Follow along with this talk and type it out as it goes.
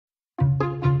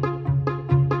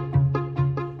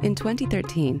In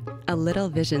 2013, a little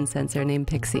vision sensor named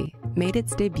Pixy made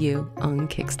its debut on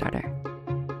Kickstarter.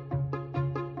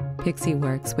 Pixy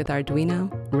works with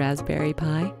Arduino, Raspberry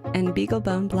Pi, and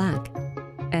Beaglebone Black.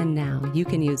 And now you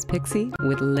can use Pixy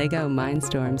with LEGO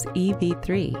Mindstorms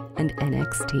EV3 and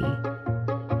NXT.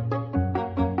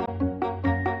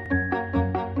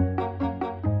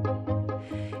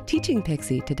 Teaching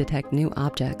Pixy to detect new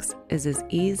objects is as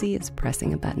easy as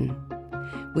pressing a button.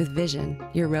 With vision,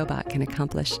 your robot can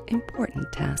accomplish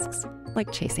important tasks,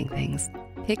 like chasing things.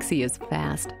 Pixy is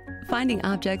fast, finding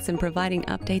objects and providing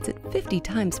updates at 50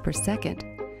 times per second.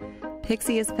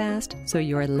 Pixy is fast, so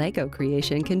your LEGO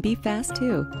creation can be fast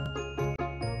too.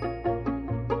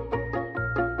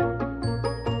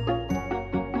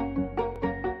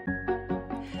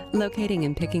 Locating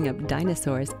and picking up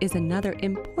dinosaurs is another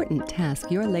important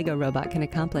task your LEGO robot can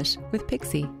accomplish with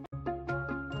Pixy.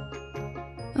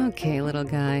 Okay, little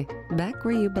guy, back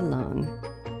where you belong.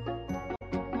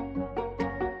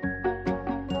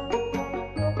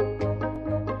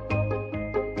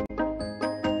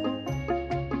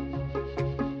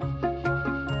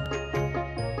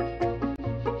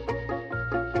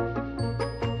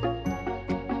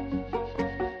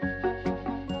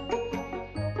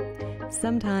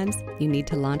 Sometimes you need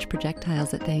to launch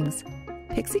projectiles at things.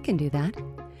 Pixy can do that.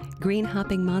 Green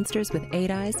hopping monsters with 8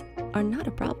 eyes are not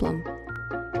a problem.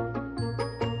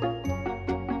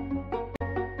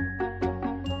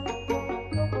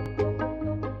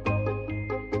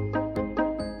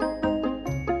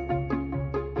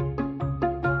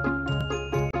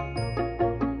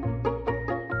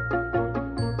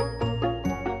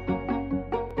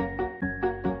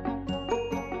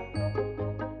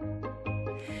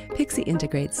 Pixy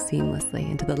integrates seamlessly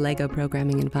into the LEGO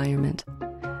programming environment.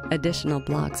 Additional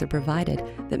blocks are provided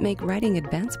that make writing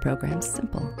advanced programs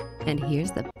simple. And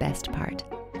here's the best part.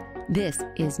 This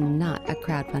is not a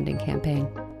crowdfunding campaign.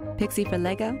 Pixy for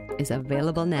LEGO is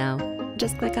available now.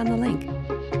 Just click on the link.